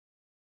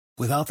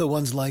Without the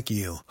ones like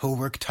you, who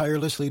work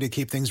tirelessly to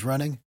keep things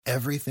running,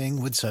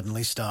 everything would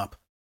suddenly stop.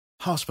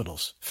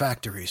 Hospitals,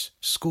 factories,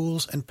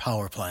 schools, and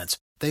power plants,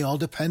 they all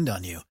depend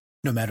on you.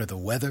 No matter the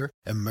weather,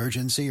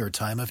 emergency, or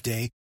time of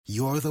day,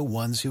 you're the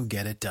ones who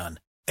get it done.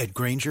 At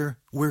Grainger,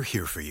 we're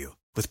here for you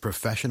with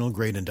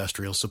professional-grade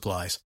industrial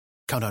supplies.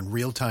 Count on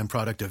real-time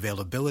product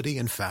availability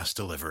and fast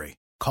delivery.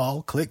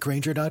 Call, click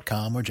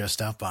Grainger.com, or just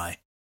stop by.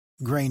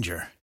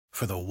 Grainger,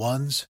 for the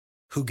ones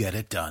who get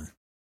it done.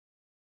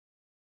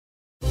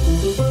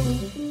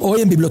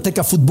 Hoy en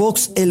Biblioteca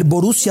Footbox, el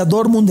Borussia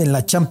Dortmund en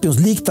la Champions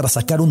League tras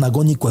sacar un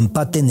agónico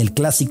empate en el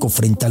clásico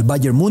frente al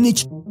Bayern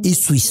Múnich y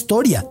su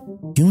historia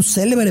y un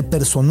célebre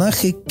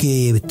personaje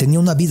que tenía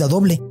una vida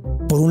doble.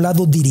 Por un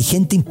lado,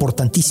 dirigente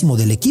importantísimo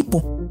del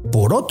equipo,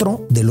 por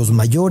otro, de los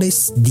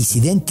mayores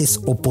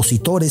disidentes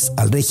opositores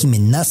al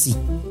régimen nazi,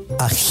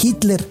 a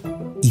Hitler,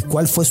 y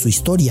cuál fue su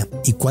historia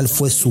y cuál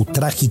fue su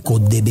trágico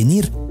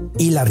devenir,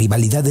 y la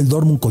rivalidad del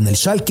Dortmund con el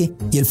Schalke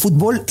y el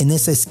fútbol en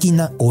esa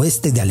esquina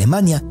oeste de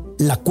Alemania,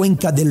 la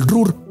cuenca del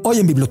Ruhr, hoy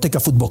en Biblioteca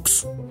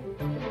Footbox.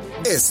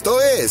 Esto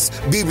es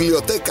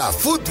Biblioteca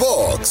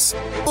Footbox,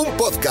 un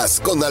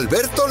podcast con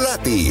Alberto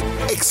Lati,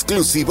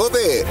 exclusivo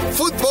de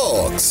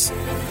Footbox.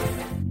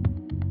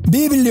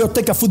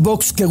 Biblioteca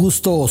Footbox, qué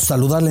gusto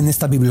saludarle en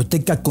esta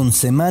biblioteca con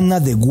semana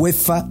de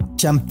UEFA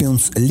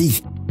Champions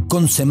League,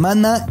 con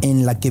semana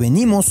en la que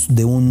venimos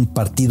de un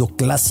partido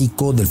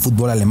clásico del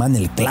fútbol alemán,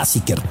 el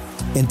Klassiker,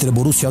 entre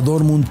Borussia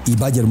Dortmund y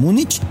Bayern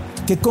Múnich,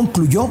 que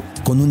concluyó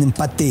con un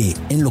empate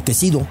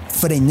enloquecido,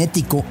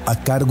 frenético,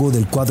 a cargo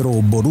del cuadro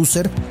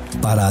Borusser,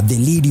 para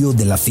delirio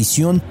de la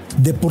afición,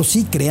 de por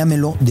sí,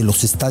 créamelo, de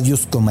los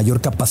estadios con mayor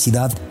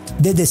capacidad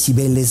de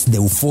decibeles, de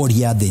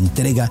euforia, de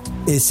entrega.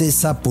 Es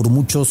esa por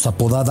muchos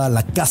apodada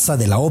la casa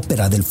de la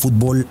ópera del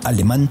fútbol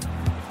alemán,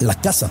 la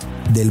casa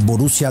del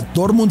Borussia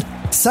Dortmund.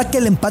 Saca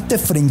el empate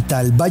frente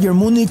al Bayern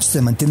Múnich,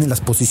 se mantiene en las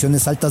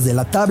posiciones altas de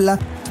la tabla,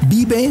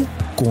 vive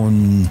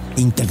con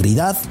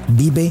integridad,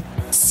 vive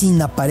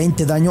sin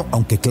aparente daño,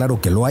 aunque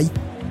claro que lo hay,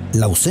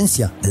 la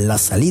ausencia, la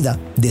salida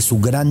de su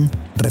gran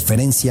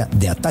referencia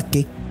de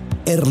ataque,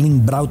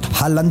 Erling Braut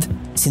Haaland.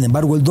 Sin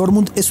embargo, el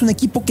Dortmund es un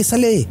equipo que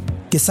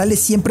sale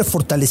siempre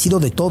fortalecido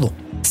de todo,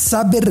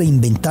 sabe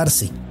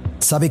reinventarse,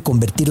 sabe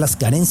convertir las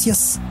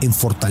carencias en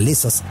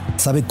fortalezas,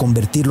 sabe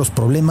convertir los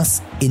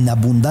problemas en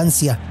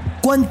abundancia.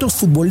 ¿Cuántos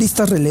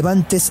futbolistas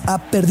relevantes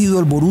ha perdido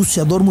el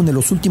Borussia Dortmund en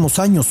los últimos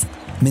años?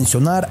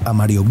 Mencionar a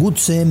Mario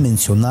Götze,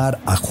 mencionar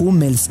a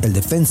Hummels, el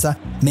defensa,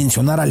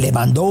 mencionar a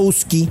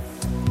Lewandowski,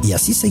 y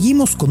así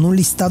seguimos con un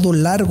listado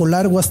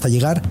largo hasta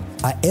llegar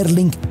a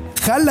Erling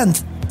Haaland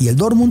y el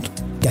Dortmund,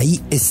 que ahí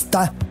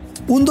está.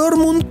 Un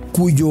Dortmund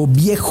cuyo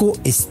viejo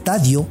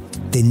estadio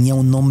tenía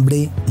un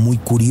nombre muy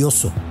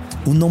curioso,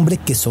 un nombre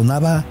que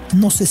sonaba,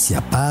 no sé si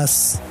a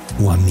paz,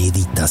 o a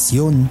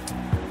meditación,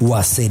 o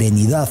a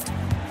serenidad.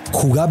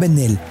 Jugaba en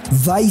el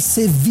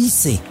Weiße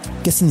Wiese.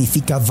 ¿Qué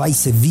significa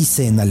Weiße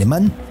Wiese en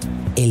alemán?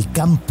 El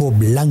campo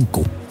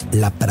blanco,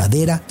 la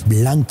pradera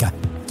blanca.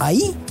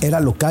 Ahí era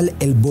local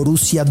el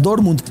Borussia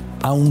Dortmund,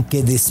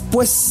 aunque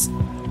después,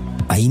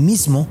 ahí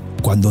mismo,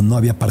 cuando no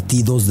había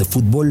partidos de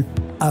fútbol,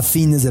 a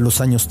fines de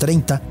los años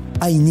 30,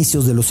 a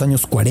inicios de los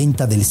años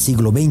 40 del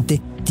siglo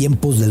XX,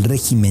 tiempos del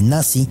régimen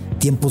nazi,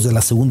 tiempos de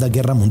la Segunda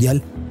Guerra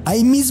Mundial,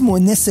 ahí mismo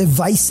en ese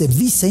Weiße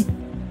Wiese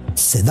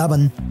se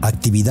daban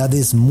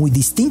actividades muy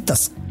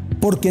distintas,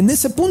 porque en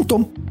ese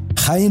punto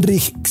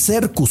Heinrich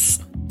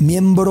Xerkus,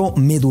 miembro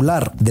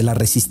medular de la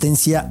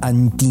resistencia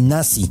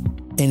antinazi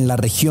en la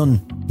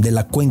región de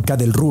la cuenca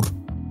del Ruhr,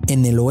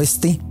 en el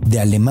oeste de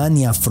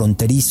Alemania,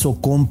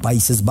 fronterizo con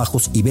Países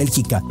Bajos y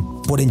Bélgica,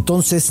 por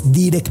entonces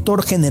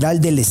director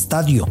general del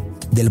estadio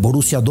del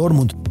Borussia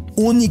Dortmund,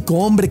 único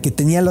hombre que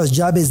tenía las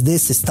llaves de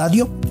ese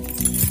estadio.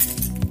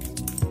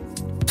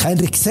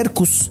 Heinrich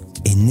Xerkus,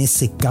 en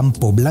ese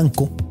campo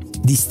blanco,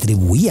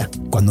 distribuía,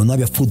 cuando no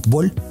había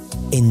fútbol,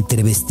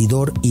 entre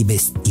vestidor y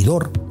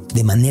vestidor,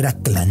 de manera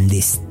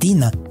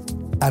clandestina,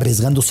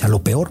 arriesgándose a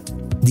lo peor,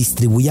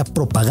 distribuía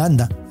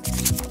propaganda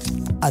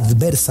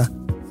adversa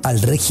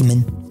al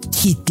régimen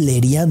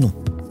hitleriano.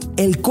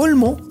 El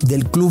colmo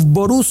del club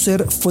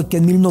Borusser fue que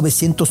en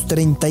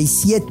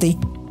 1937,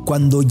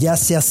 cuando ya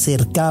se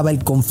acercaba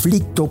el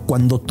conflicto,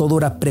 cuando todo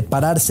era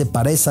prepararse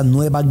para esa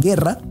nueva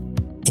guerra,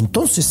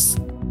 entonces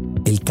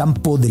el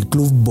campo del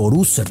club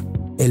Borusser,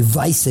 el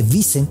Weiße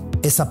Wiese,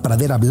 esa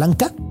pradera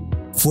blanca,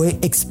 fue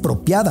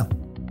expropiada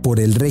por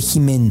el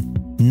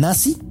régimen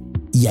nazi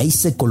y ahí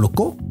se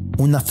colocó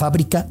una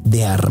fábrica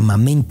de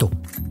armamento.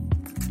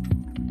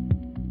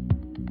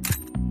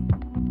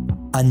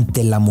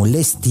 Ante la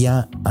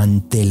molestia,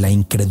 ante la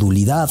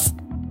incredulidad,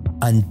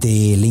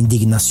 ante la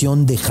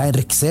indignación de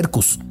Heinrich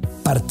Xerkus,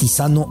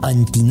 partisano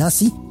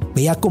antinazi,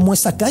 veía cómo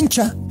esa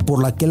cancha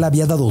por la que él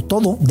había dado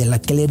todo, de la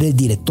que él era el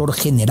director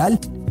general,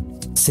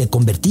 se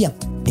convertía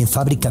en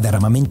fábrica de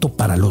armamento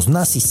para los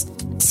nazis.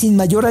 Sin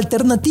mayor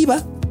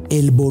alternativa,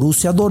 el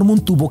Borussia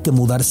Dortmund tuvo que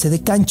mudarse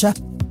de cancha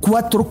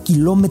 4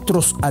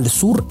 kilómetros al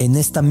sur, en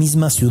esta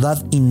misma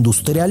ciudad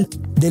industrial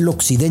del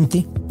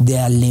occidente de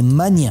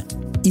Alemania.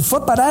 y fue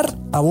a parar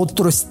a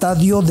otro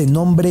estadio de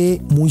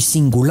nombre muy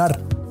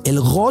singular, el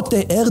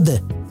Rote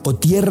Erde o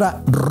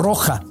Tierra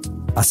Roja.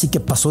 Así que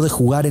pasó de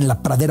jugar en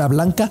la Pradera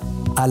Blanca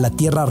a la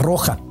Tierra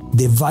Roja,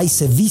 de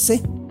Weiße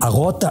Wiese a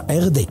Rote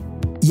Erde.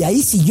 Y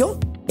ahí siguió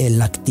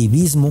el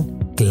activismo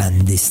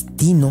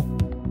clandestino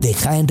de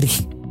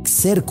Heinrich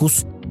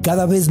Circus,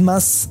 cada vez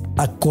más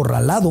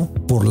acorralado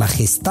por la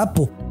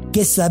Gestapo,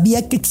 que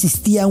sabía que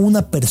existía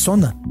una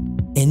persona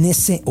en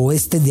ese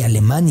oeste de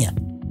Alemania,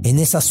 en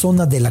esa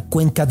zona de la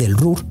cuenca del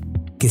Ruhr,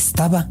 que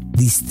estaba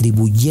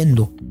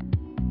distribuyendo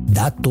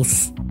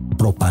datos,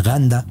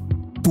 propaganda,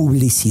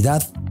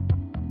 publicidad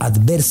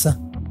adversa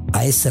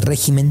a ese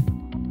régimen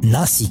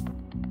nazi,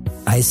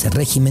 a ese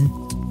régimen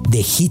de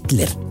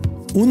Hitler.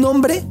 Un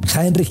hombre,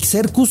 Heinrich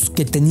Circus,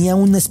 que tenía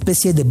una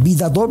especie de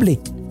vida doble,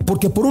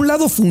 porque por un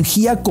lado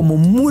fungía como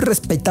muy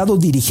respetado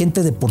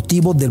dirigente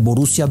deportivo del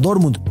Borussia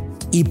Dortmund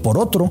y por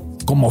otro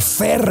como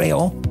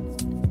férreo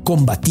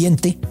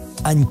combatiente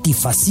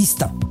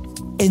antifascista.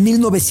 En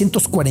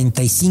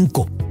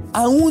 1945,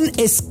 a un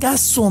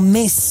escaso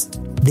mes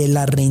de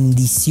la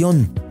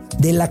rendición,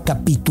 de la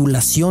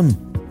capitulación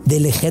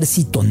del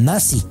ejército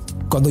nazi,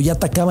 cuando ya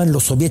atacaban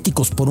los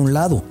soviéticos por un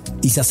lado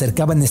y se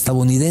acercaban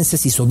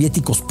estadounidenses y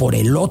soviéticos por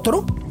el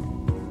otro,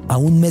 a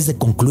un mes de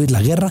concluir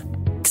la guerra,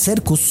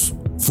 Circus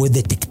fue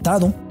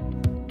detectado,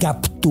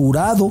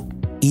 capturado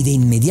y de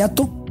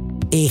inmediato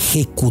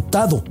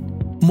ejecutado.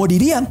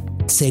 Moriría,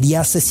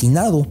 sería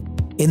asesinado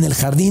en el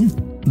jardín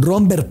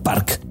Romberg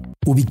Park,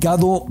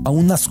 ubicado a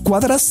unas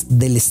cuadras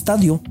del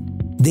estadio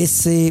de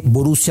ese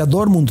Borussia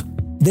Dortmund,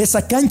 de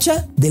esa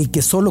cancha del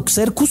que solo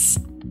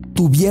Circus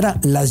tuviera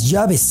las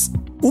llaves.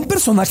 Un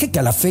personaje que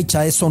a la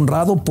fecha es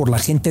honrado por la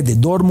gente de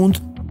Dortmund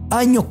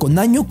año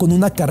con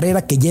una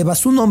carrera que lleva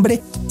su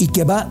nombre y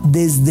que va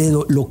desde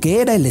lo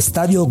que era el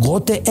estadio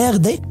Rote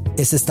Erde,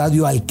 ese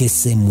estadio al que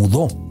se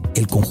mudó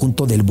el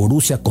conjunto del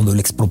Borussia cuando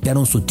le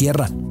expropiaron su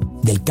tierra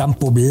del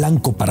campo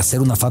blanco para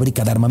hacer una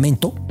fábrica de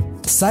armamento.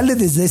 Sale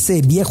desde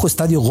ese viejo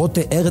estadio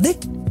Rote Erde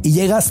y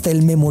llega hasta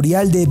el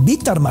memorial de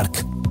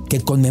Bittermark,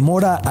 que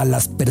conmemora a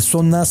las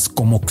personas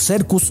como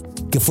Circus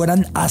que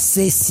fueran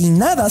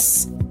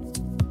asesinadas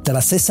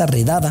tras esa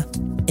redada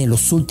en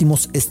los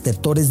últimos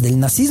estertores del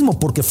nazismo,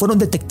 porque fueron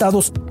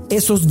detectados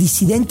esos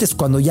disidentes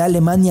cuando ya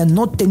Alemania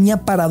no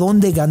tenía para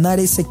dónde ganar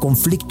ese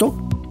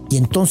conflicto, y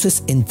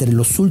entonces entre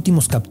los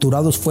últimos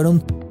capturados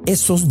fueron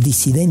esos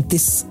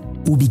disidentes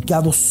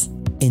ubicados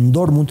en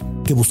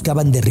Dortmund que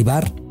buscaban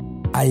derribar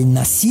al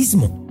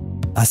nazismo.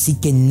 Así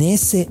que en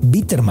ese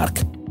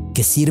Bittermark,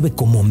 que sirve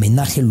como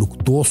homenaje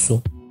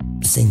luctuoso,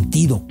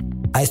 sentido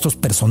a estos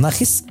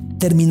personajes,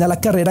 termina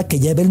la carrera que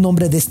lleva el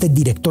nombre de este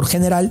director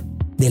general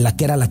de la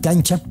que era la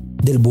cancha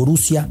del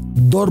Borussia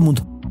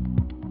Dortmund.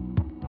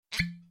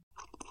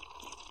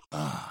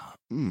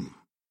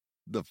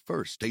 The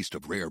first taste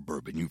of rare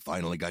bourbon you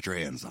finally got your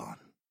hands on.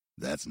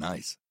 That's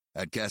nice.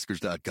 At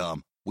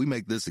Caskers.com, we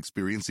make this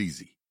experience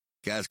easy.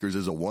 Caskers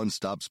is a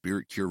one-stop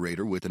spirit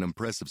curator with an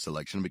impressive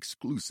selection of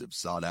exclusive,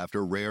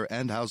 sought-after, rare,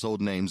 and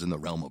household names in the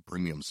realm of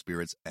premium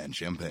spirits and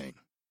champagne.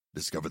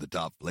 Discover the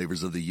top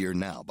flavors of the year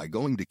now by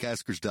going to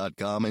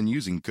Caskers.com and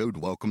using code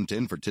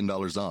WELCOME10 for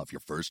 $10 off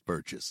your first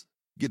purchase.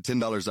 Get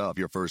 $10 off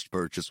your first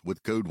purchase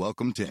with code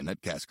WELCOME10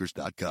 at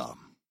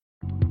Caskers.com.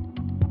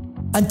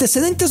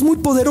 Antecedentes muy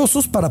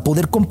poderosos para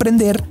poder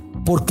comprender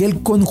por qué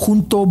el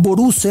conjunto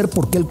Borussia,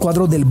 por qué el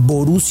cuadro del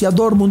Borussia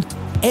Dortmund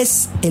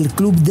es el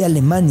club de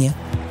Alemania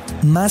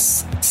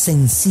más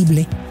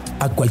sensible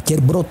a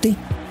cualquier brote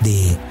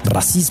de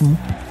racismo,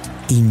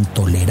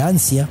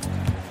 intolerancia,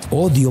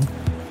 odio,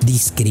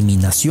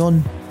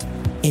 discriminación,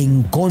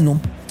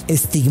 encono,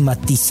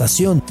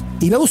 estigmatización.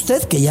 Y vea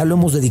usted que ya lo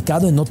hemos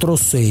dedicado en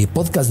otros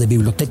podcasts de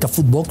Biblioteca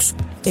Footbox.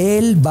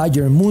 El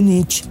Bayern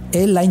Múnich,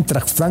 el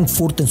Eintracht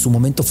Frankfurt en su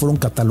momento fueron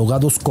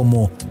catalogados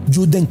como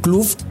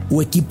Judenklub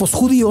o equipos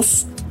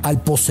judíos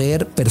al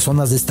poseer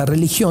personas de esta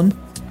religión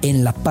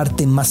en la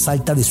parte más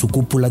alta de su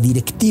cúpula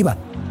directiva.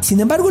 Sin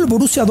embargo, el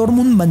Borussia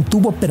Dortmund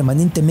mantuvo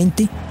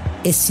permanentemente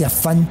ese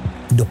afán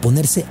de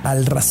oponerse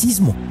al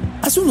racismo.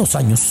 Hace unos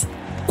años,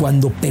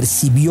 cuando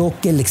percibió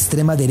que la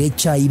extrema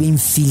derecha iba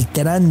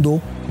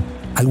infiltrando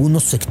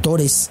algunos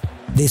sectores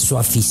de su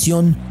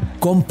afición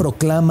con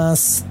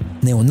proclamas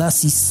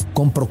neonazis,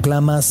 con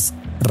proclamas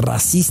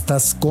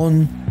racistas,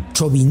 con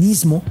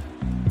chauvinismo,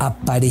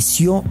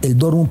 apareció el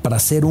Dortmund para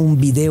hacer un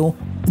video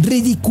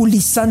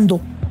ridiculizando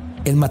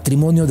el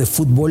matrimonio de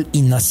fútbol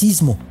y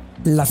nazismo.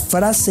 La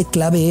frase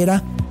clave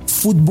era: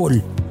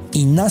 fútbol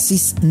y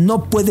nazis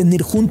no pueden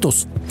ir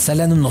juntos.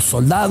 Salían unos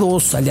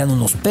soldados, salían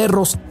unos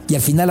perros y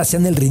al final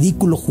hacían el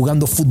ridículo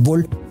jugando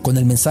fútbol con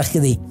el mensaje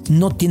de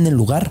no tienen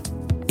lugar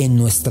en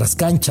nuestras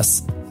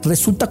canchas.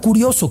 Resulta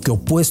curioso que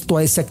opuesto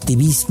a ese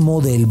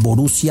activismo del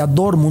Borussia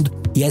Dortmund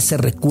y a ese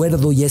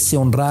recuerdo y ese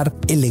honrar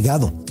el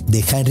legado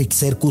de Heinrich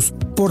Circus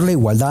por la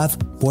igualdad,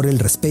 por el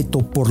respeto,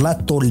 por la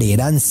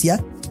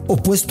tolerancia,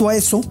 opuesto a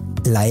eso,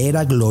 la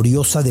era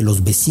gloriosa de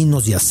los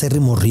vecinos y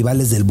acérrimos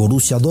rivales del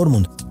Borussia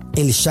Dortmund,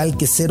 el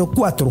Schalke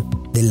 04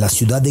 de la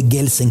ciudad de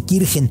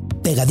Gelsenkirchen,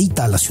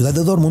 pegadita a la ciudad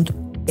de Dortmund,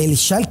 El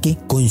Schalke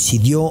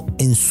coincidió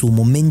en su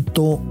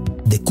momento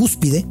de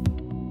cúspide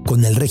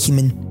con el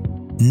régimen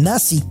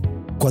nazi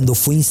cuando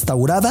fue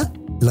instaurada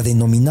la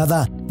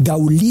denominada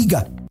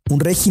Gauliga,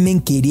 un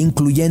régimen que iría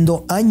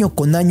incluyendo año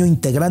con año,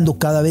 integrando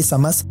cada vez a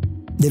más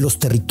de los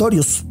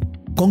territorios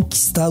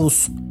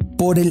conquistados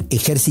por el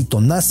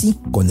ejército nazi,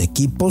 con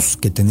equipos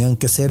que tenían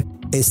que ser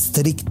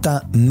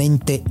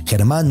estrictamente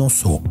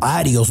germanos o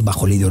arios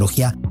bajo la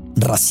ideología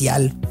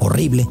racial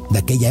horrible de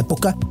aquella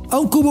época,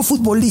 aunque hubo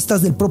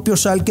futbolistas del propio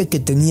Schalke que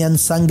tenían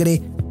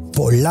sangre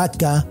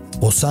polaca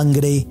o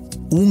sangre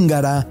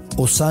húngara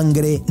o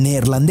sangre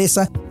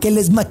neerlandesa, que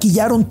les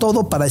maquillaron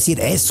todo para decir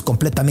es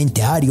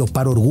completamente ario,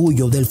 para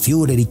orgullo del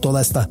Führer y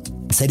toda esta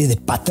serie de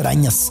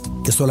patrañas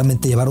que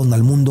solamente llevaron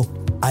al mundo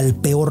al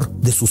peor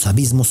de sus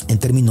abismos en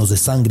términos de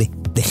sangre,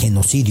 de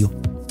genocidio,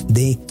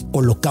 de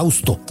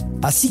holocausto.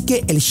 Así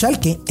que el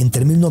Schalke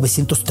entre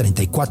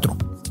 1934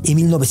 y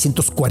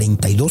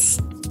 1942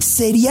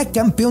 sería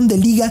campeón de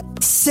liga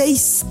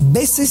 6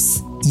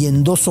 veces y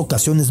en 2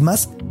 ocasiones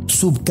más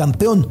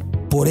subcampeón.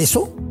 Por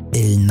eso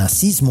el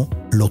nazismo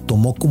lo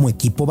tomó como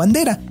equipo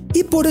bandera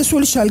y por eso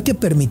el Schalke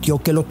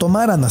permitió que lo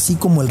tomaran, así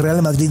como el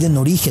Real Madrid en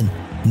origen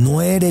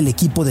no era el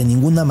equipo de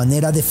ninguna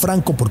manera de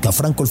Franco, porque a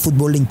Franco el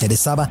fútbol le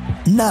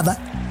interesaba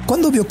nada.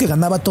 Cuando vio que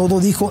ganaba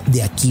todo dijo,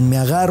 de aquí me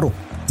agarro.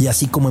 Y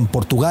así como en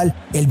Portugal,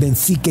 el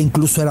Benfica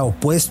incluso era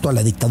opuesto a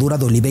la dictadura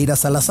de Oliveira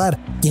Salazar,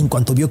 y en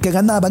cuanto vio que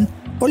ganaban,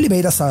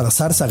 Oliveira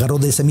Salazar se agarró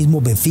de ese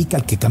mismo Benfica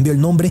al que cambió el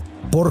nombre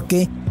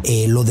porque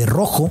lo de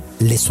rojo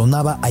le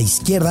sonaba a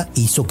izquierda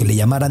e hizo que le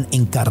llamaran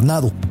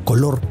encarnado,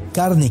 color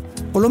carne.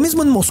 O lo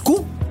mismo en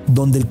Moscú,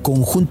 donde el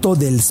conjunto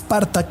del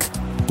Spartak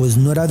pues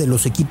no era de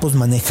los equipos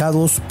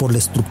manejados por la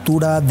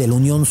estructura de la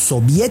Unión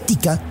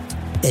Soviética,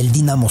 el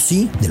Dinamo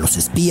sí, de los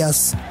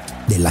espías,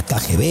 de la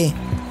KGB,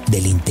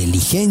 de la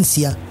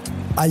inteligencia,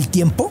 al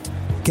tiempo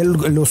que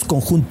los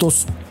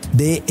conjuntos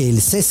del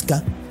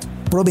CSKA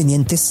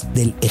provenientes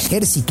del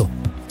ejército.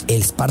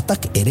 El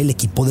Spartak era el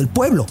equipo del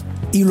pueblo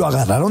y lo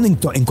agarraron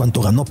en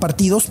cuanto ganó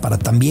partidos para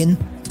también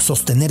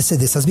sostenerse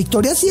de esas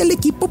victorias, y el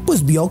equipo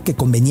pues vio que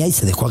convenía y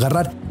se dejó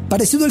agarrar.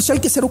 Parecido al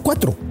Schalke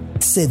 04,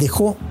 se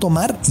dejó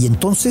tomar, y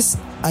entonces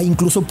hay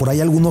incluso por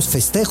ahí algunos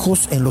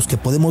festejos en los que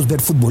podemos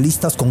ver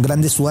futbolistas con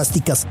grandes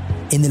suásticas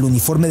en el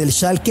uniforme del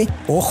Schalke.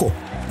 Ojo,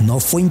 no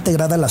fue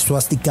integrada la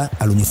suástica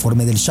al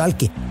uniforme del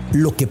Schalke.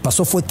 Lo que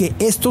pasó fue que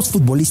estos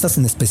futbolistas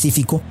en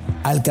específico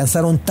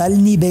alcanzaron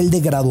tal nivel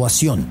de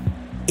graduación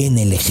en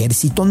el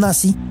ejército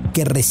nazi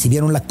que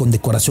recibieron la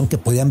condecoración que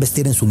podían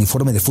vestir en su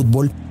uniforme de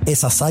fútbol,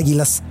 esas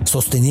águilas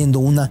sosteniendo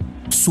una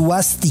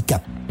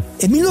suástica.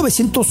 En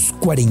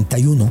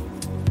 1941,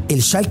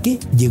 el Schalke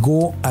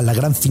llegó a la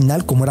gran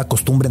final, como era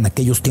costumbre en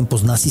aquellos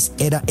tiempos nazis,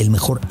 era el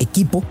mejor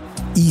equipo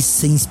y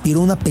se inspiró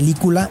una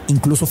película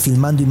incluso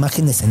filmando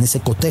imágenes en ese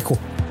cotejo.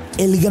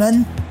 El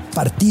gran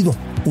partido,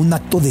 un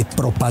acto de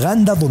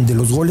propaganda donde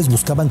los goles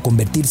buscaban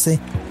convertirse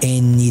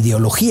en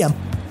ideología,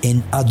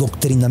 en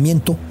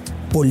adoctrinamiento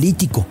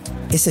político.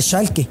 Ese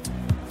Schalke,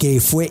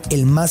 que fue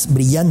el más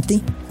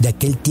brillante de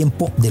aquel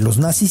tiempo de los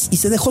nazis y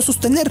se dejó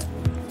sostener,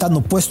 tan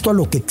opuesto a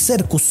lo que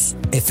Xerxes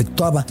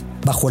efectuaba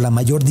bajo la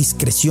mayor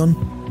discreción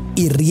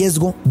y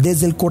riesgo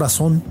desde el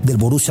corazón del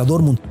Borussia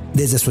Dortmund,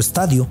 desde su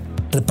estadio,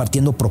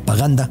 repartiendo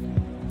propaganda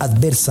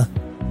adversa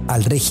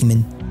al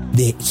régimen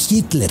de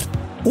Hitler.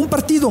 Un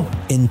partido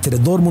entre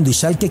Dortmund y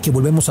Schalke que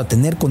volvemos a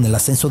tener con el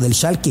ascenso del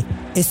Schalke.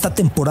 Esta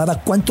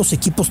temporada, ¿cuántos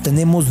equipos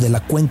tenemos de la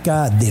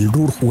cuenca del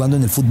Ruhr jugando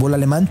en el fútbol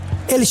alemán?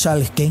 El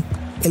Schalke,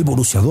 el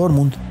Borussia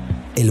Dortmund,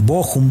 el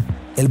Bochum,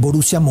 el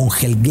Borussia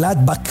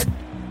Mönchengladbach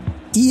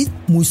y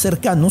muy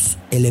cercanos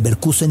el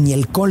Leverkusen y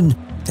el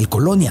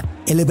Colonia.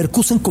 El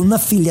Leverkusen con una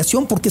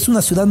afiliación porque es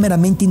una ciudad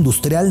meramente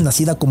industrial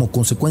nacida como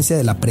consecuencia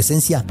de la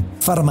presencia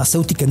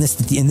farmacéutica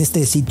en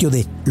este sitio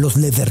de los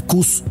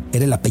Leverkus,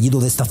 era el apellido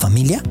de esta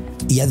familia,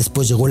 y ya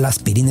después llegó la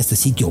aspirina a este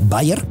sitio,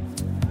 Bayer.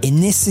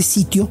 En ese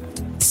sitio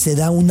se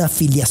da una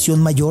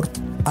afiliación mayor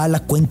a la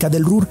cuenca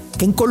del Ruhr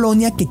que en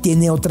Colonia, que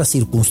tiene otra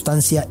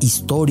circunstancia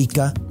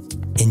histórica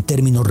en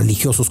términos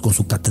religiosos con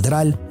su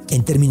catedral,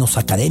 en términos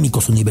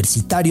académicos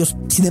universitarios,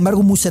 sin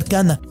embargo muy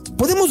cercana.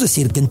 Podemos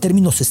decir que en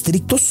términos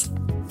estrictos,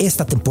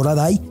 esta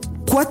temporada hay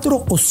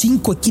 4 o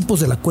 5 equipos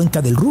de la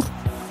cuenca del Ruhr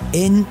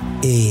en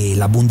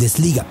la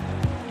Bundesliga.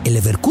 El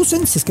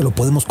Leverkusen, si es que lo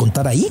podemos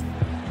contar ahí,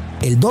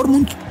 el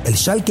Dortmund, el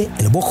Schalke,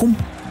 el Bochum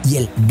y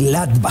el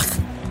Gladbach.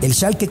 El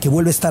Schalke que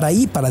vuelve a estar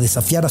ahí para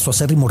desafiar a su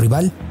acérrimo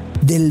rival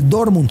del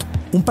Dortmund,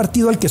 un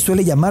partido al que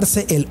suele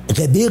llamarse el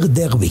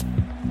Gebirgsderby.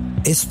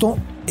 Esto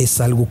es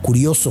algo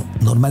curioso.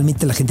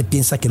 Normalmente la gente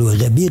piensa que el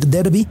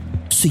Gebirgsderby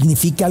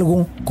significa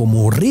algo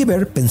como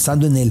River,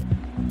 pensando en el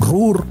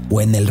Ruhr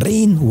o en el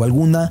Rin o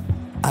alguna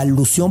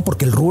alusión,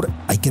 porque el Ruhr,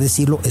 hay que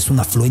decirlo, es un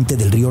afluente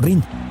del río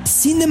Rin.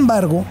 Sin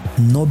embargo,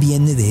 no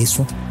viene de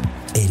eso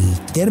el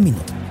término.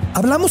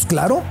 Hablamos,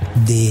 claro,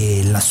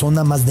 de la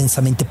zona más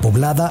densamente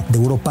poblada de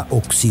Europa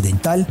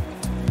Occidental.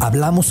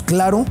 Hablamos,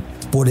 claro,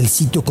 por el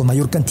sitio con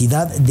mayor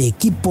cantidad de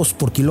equipos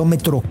por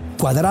kilómetro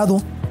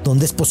cuadrado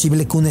donde es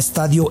posible que un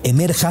estadio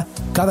emerja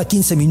cada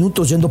 15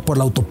 minutos yendo por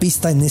la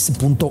autopista en ese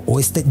punto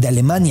oeste de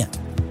Alemania.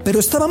 Pero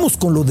estábamos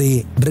con lo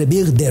de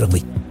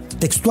Revierderby.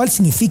 Textual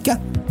significa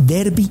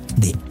derby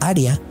de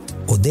área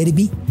o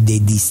derby de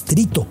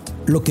distrito,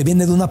 lo que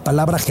viene de una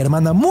palabra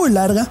germana muy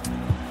larga,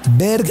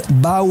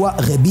 Bergbauer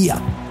Revier,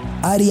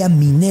 área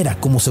minera,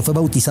 como se fue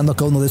bautizando a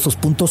cada uno de esos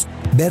puntos,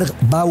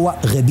 Bergbauer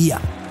Revier.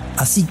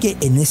 Así que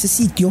en ese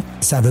sitio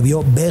se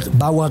abrevió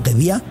Bergbauer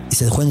Revier y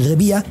se dejó en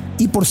Revier,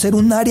 y por ser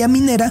un área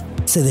minera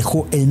se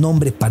dejó el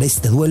nombre para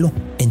este duelo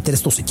entre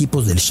estos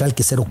equipos del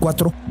Schalke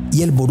 04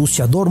 y el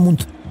Borussia Dortmund,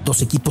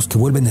 dos equipos que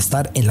vuelven a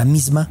estar en la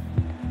misma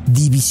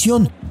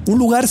división. Un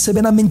lugar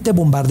severamente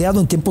bombardeado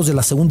en tiempos de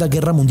la Segunda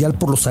Guerra Mundial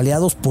por los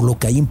aliados, por lo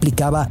que ahí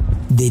implicaba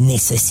de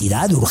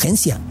necesidad, de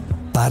urgencia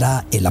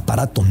para el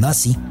aparato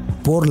nazi,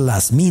 por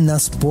las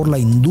minas, por la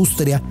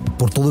industria,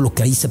 por todo lo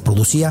que ahí se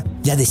producía.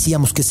 Ya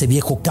decíamos que ese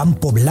viejo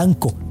campo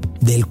blanco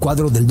del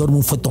cuadro del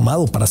Dortmund fue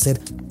tomado para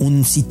ser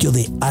un sitio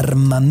de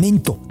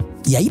armamento,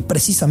 y ahí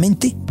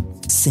precisamente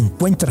se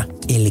encuentra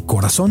el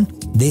corazón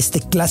de este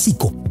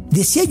clásico,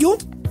 decía yo,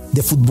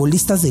 de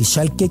futbolistas del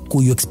Schalke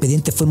cuyo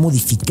expediente fue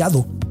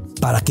modificado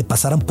para que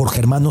pasaran por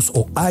germanos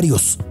o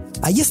arios.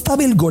 Ahí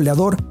estaba el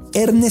goleador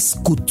Ernest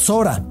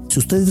Kutzora. Si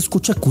usted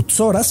escucha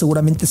Kutzora,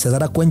 seguramente se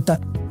dará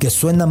cuenta que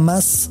suena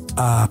más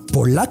a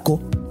polaco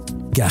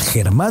que a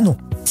germano.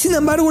 Sin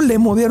embargo, le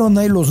movieron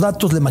ahí los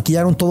datos, le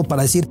maquillaron todo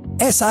para decir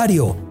es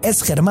ario,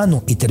 es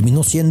germano, y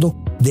terminó siendo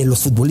de los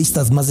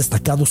futbolistas más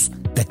destacados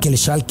de aquel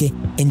Schalke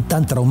en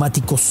tan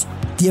traumáticos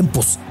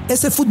tiempos.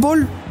 Es el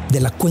fútbol de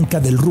la cuenca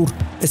del Ruhr,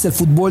 es el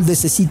fútbol de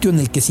ese sitio en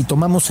el que si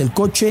tomamos el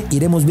coche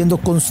iremos viendo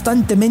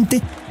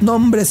constantemente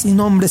nombres y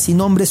nombres y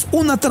nombres,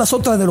 una tras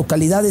otra, de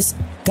localidades,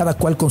 cada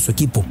cual con su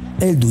equipo.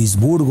 El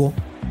Duisburgo,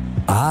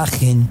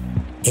 Aachen,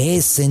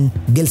 Essen,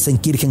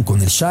 Gelsenkirchen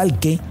con el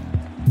Schalke,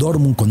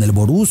 Dortmund con el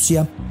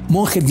Borussia,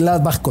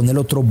 Mönchengladbach con el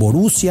otro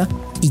Borussia,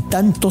 y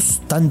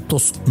tantos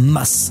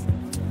más.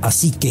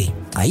 Así que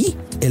ahí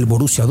el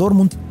Borussia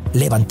Dortmund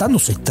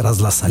levantándose tras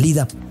la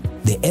salida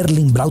de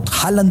Erling Braut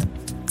Haaland,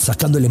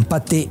 sacando el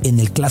empate en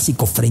el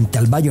clásico frente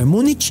al Bayern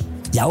Múnich,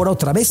 y ahora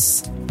otra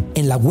vez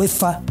en la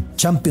UEFA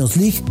Champions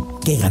League,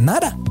 que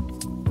ganara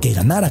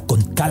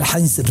con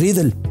Karl-Heinz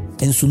Riedel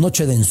en su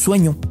noche de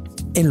ensueño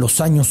en los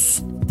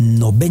años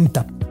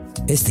 90,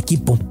 este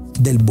equipo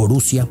del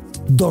Borussia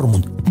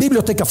Dortmund.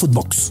 Biblioteca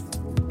Footbox.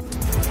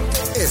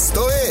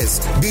 Esto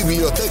es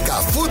Biblioteca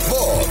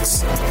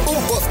Footbox,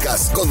 un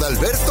podcast con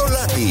Alberto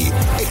Lati,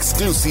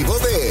 exclusivo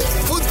de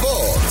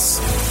Footbox.